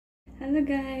Hello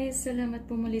guys! Salamat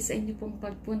po muli sa inyo pong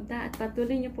pagpunta at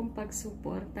patuloy nyo pong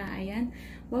pagsuporta. Ayan,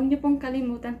 huwag nyo pong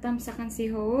kalimutan tamsakan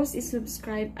si host,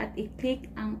 i-subscribe at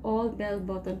i-click ang all bell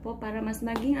button po para mas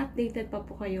maging updated pa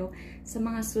po kayo sa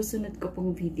mga susunod ko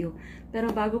pong video.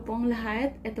 Pero bago po ang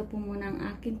lahat, ito po muna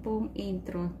ang akin pong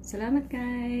intro. Salamat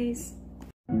guys!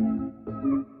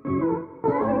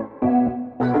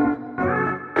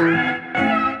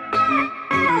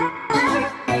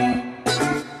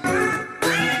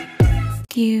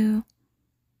 You.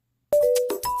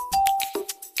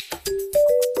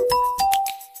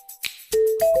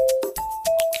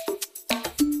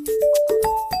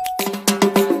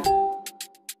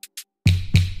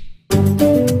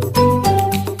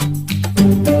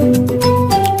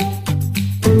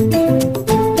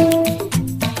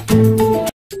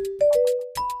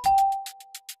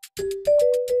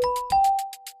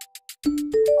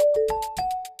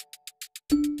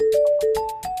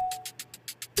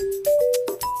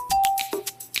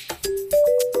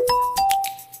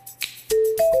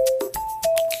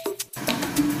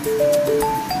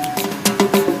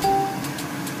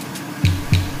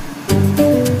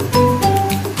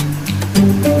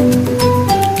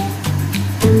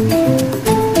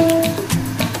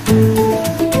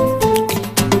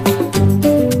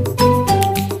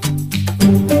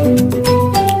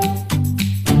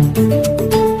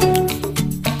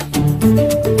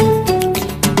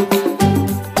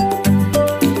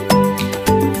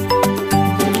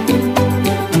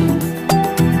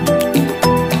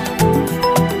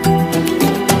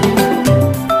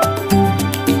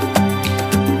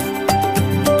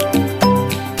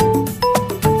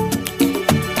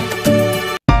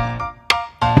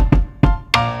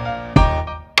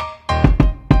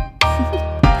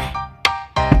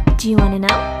 Do you want to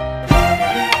know?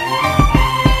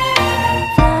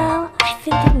 Well, I've been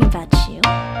thinking about you,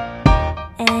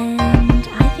 and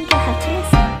I think I have to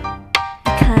listen,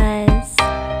 because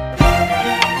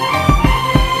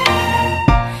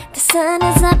the sun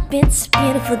is up, it's a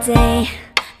beautiful day.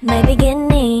 My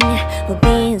beginning will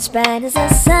be as bright as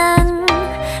the sun.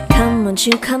 Come, won't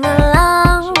you come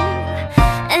along?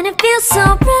 And it feels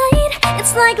so bright,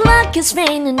 it's like luck is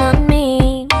raining on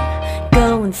me.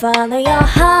 Go and follow your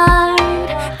heart,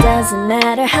 doesn't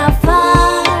matter how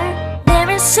far. There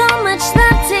is so much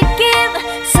love to give,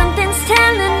 something's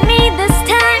telling me this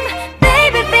time.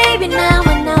 Baby, baby, now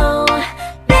I know.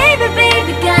 Baby,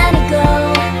 baby, gotta go.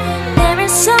 There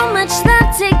is so much love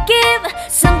to give,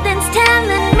 something's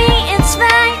telling me it's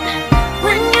right.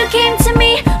 When you came to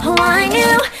me, oh I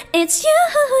knew it's you,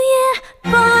 yeah,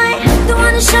 boy. The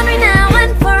one who showed me now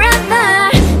and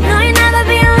forever. No, you'll never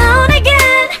be alone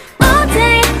again.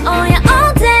 Oh yeah,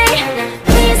 all day.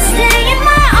 Please stay in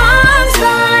my arms,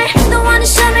 boy. The one to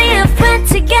show me if we're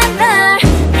together.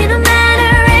 It don't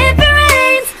matter if it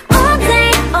rains. All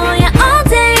day, oh yeah, all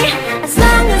day. As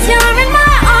long as you're in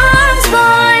my arms,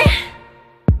 boy.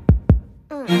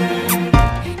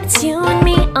 It's you and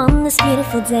me on this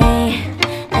beautiful day,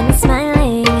 and I'm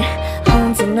smiling,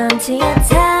 holding on to you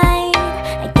tight.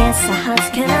 I guess our hearts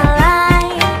can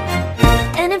align,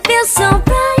 and it feels so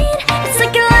bright. It's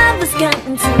like your love has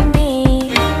gotten to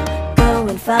me. Go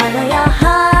and follow your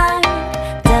heart,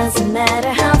 doesn't matter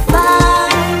how far.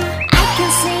 I can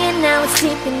see it now, it's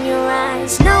deep in your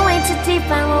eyes. No way to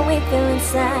define what we feel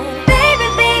inside. Baby,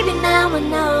 baby, now I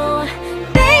know.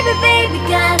 Baby, baby,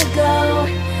 gotta go.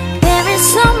 There is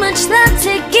so much love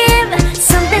to give,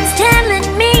 something's telling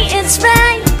me it's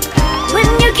right. When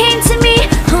you came to me,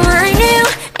 oh I knew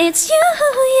it's you,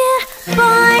 yeah,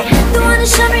 boy. The one to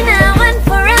show me now and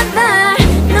forever.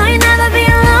 No, you'll never be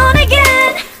alone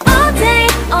again. All day,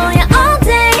 oh yeah, all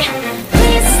day.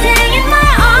 Please stay in my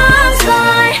arms,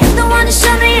 boy. The one to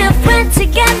show me if we're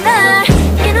together.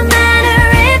 It don't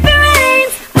matter if it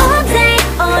rains. All day,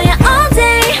 oh yeah, all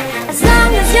day. As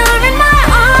long as you're in my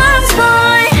arms,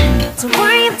 boy. Don't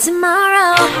worry of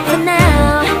tomorrow. For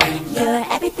now, you're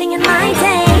everything in my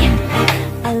day.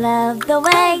 I love the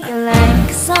way you like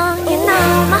a song, you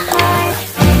know my heart.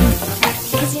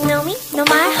 Cause you know me, know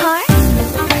my heart.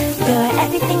 You're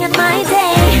everything in my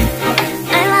day.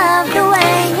 I love the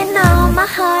way you know my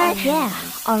heart. Yeah,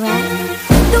 alright.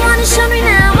 The one to show me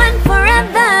now and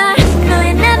forever. No,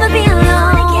 you'll never be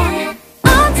alone again.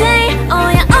 All day, oh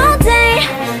yeah, all day.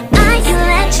 I can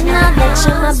let you know that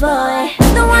you're my boy.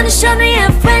 The one to show me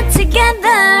if we're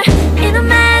together. It don't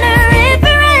matter if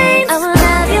it rains. I will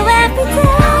love you every day.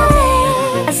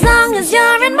 As long as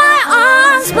you're in my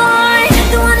arms, boy.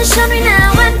 The one to show me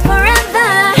now and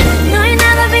forever. No, you'll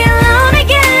never be alone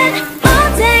again. All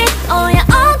day, oh yeah,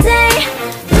 all day.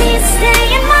 Please stay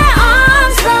in my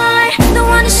arms, boy. The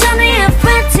one to show me if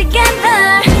we're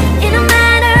together. It don't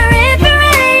matter if it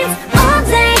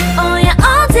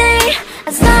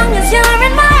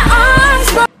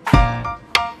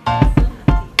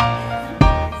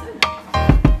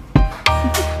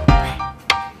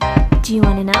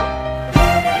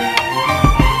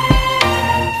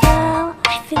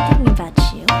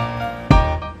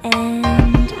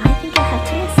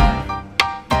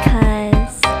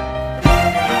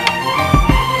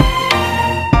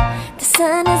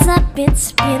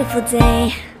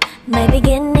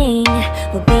beginning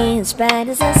will be as bright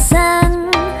as the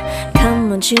sun. Come,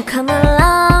 won't you come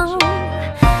along?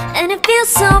 And it feels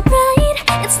so bright,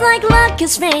 it's like luck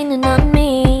is raining on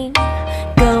me.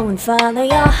 Go and follow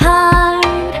your heart,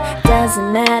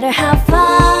 doesn't matter how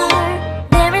far.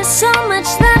 There is so much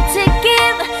love to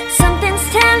give, something's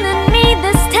telling me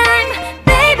this time.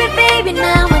 Baby, baby,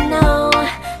 now I know.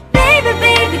 Baby,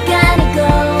 baby, gotta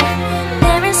go.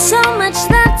 There is so much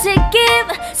love to give,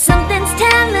 something's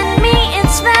telling me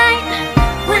it's right.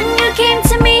 When you came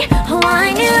to me, oh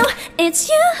I knew it's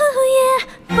you, yeah,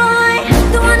 boy.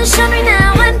 The one who showed me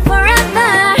now and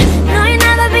forever. No, you'll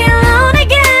never be alone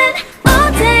again.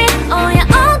 All day, oh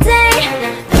yeah, all day.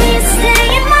 Please stay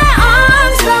in my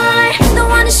arms, boy. The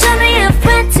one who showed me if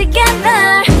we're together.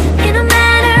 It don't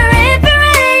matter if it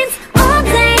rains. All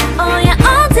day, oh yeah,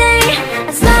 all day.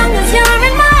 As long as you're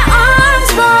in my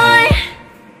arms, boy.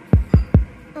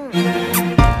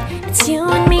 It's you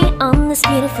and me on this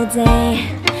beautiful day,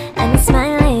 and I'm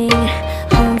smiling,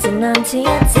 holding on to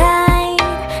you tight.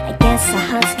 I guess our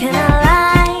hearts cannot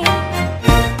lie,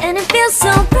 and it feels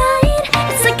so bright,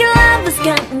 it's like your love has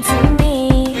gotten to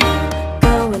me.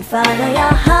 Go and follow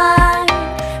your heart,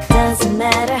 doesn't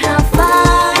matter how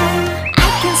far. I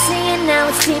can see it now,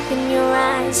 it's deep in your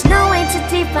eyes. No way to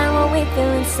define what we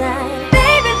feel inside.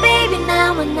 Baby, baby,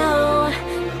 now I know.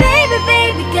 Baby,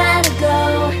 baby, gotta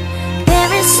go.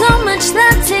 There is so much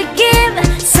love to give,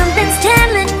 something's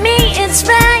telling me it's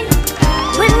right.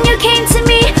 When you came to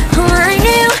me, oh I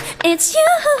knew it's you,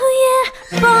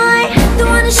 yeah, boy. The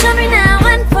one who showed me now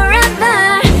and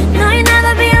forever. No, you'll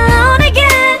never be alone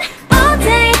again. All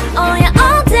day, oh yeah,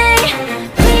 all day.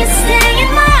 Please stay in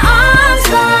my arms,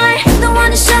 boy. The one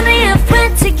who showed me if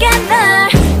we're together.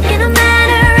 It don't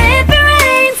matter if it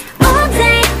rains. All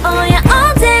day, oh yeah,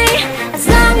 all day. As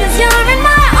long as you're in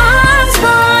my arms,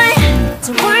 boy.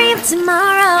 Don't worry of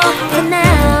tomorrow, for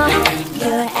now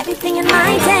you're everything in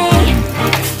my day.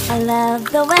 I love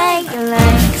the way you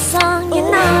like a song, you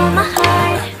know my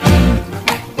heart.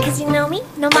 Cause you know me,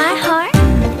 know my heart.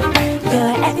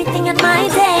 You're everything in my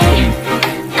day.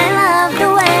 I love the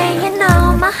way you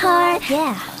know my heart.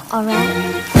 Yeah, alright.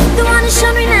 The one who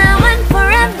showed me now and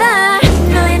forever.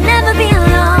 No, you'll never be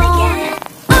alone again.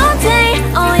 All day,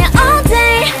 oh yeah, all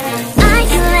day. I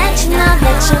can let you know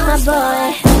that you're my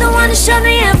boy. The one who showed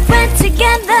me if we're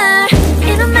together.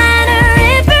 It don't matter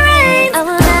if it rains. I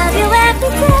will love you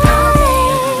every day.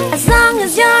 As long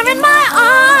as you're in my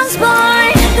arms,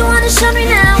 boy. The one who showed me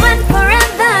now and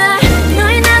forever. No,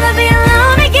 you'll never be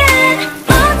alone again.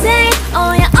 All day,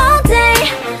 oh yeah, all day.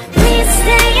 Please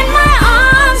stay in my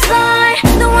arms, boy.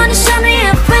 The one who showed me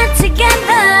if we're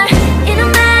together. It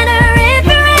don't matter if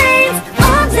it rains.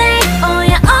 All day, oh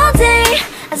yeah, all day.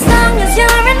 As long as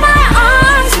you're in my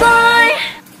arms, boy.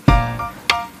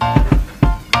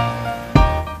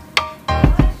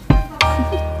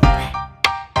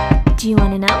 Do you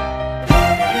wanna know?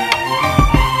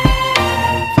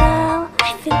 Well,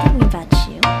 I've been thinking about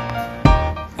you,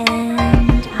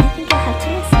 and I think I'll have to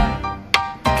listen.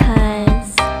 Because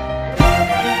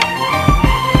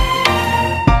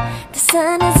the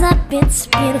sun is up, it's a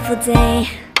beautiful day.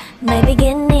 My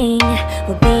beginning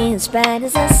will be as bright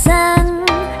as the sun.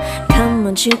 Come,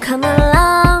 won't you come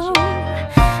along?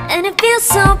 And it feels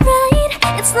so bright,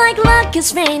 it's like luck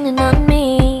is raining on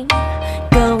me.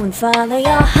 Go and follow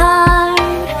your heart,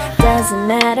 doesn't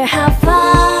matter how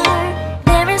far.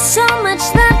 There is so much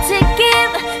love to